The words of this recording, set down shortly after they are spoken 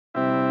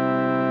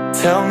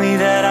Tell me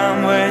that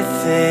I'm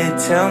worth it.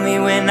 Tell me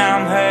when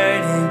I'm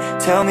hurting.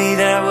 Tell me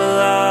that we'll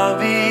all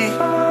be.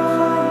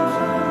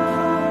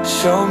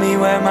 Show me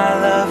where my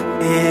love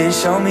is.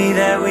 Show me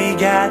that we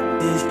got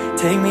this.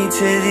 Take me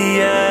to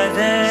the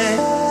other.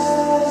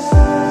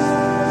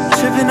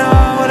 Tripping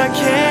on what I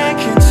can't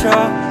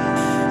control.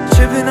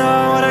 Tripping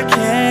on what I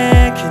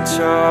can't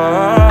control.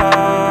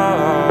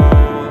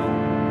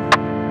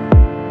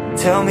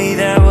 Tell me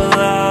that we'll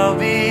all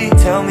be.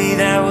 Tell me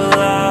that we'll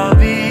all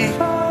be.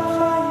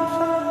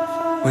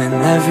 When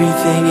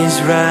everything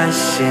is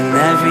rushing,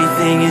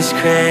 everything is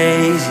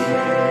crazy,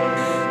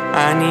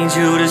 I need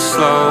you to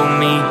slow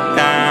me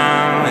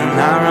down. And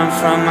I run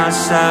from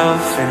myself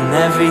and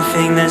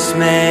everything that's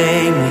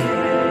made me.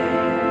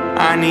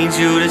 I need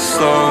you to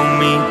slow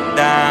me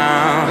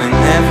down. When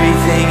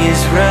everything is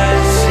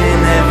rushing,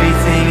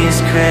 everything is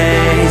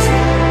crazy,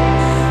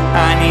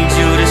 I need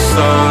you to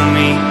slow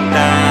me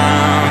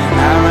down.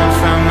 And I run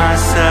from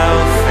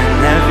myself and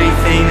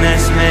everything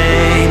that's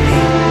made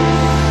me.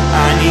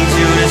 I need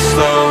you to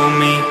slow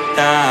me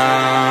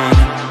down.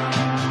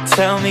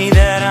 Tell me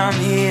that I'm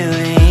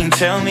healing.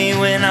 Tell me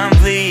when I'm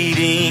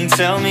bleeding.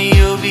 Tell me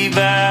you'll be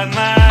by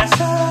my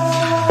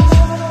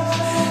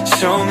side.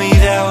 Show me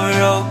that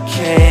we're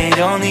okay.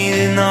 Don't need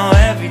to know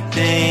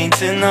everything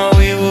to know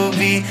we will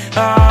be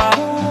alright.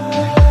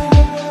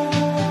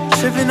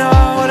 Tripping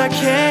on what I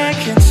can't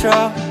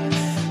control.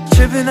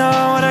 Tripping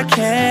on what I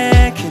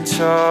can't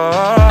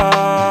control.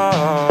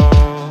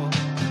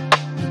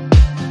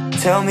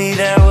 Tell me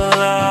that we'll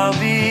all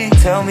be.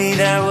 Tell me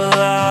that we'll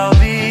all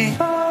be.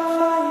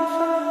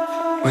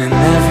 When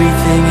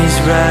everything is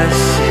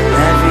rushing,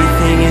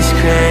 everything is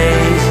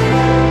crazy,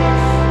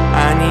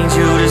 I need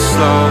you to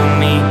slow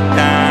me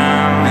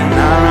down. And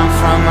I run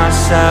from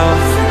myself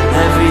and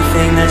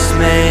everything that's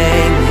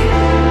made me.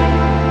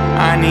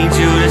 I need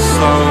you to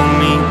slow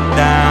me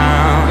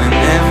down. When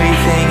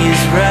everything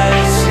is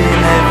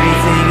rushing,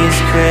 everything is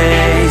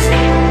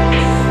crazy,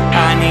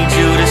 I need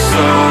you to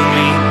slow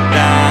me down.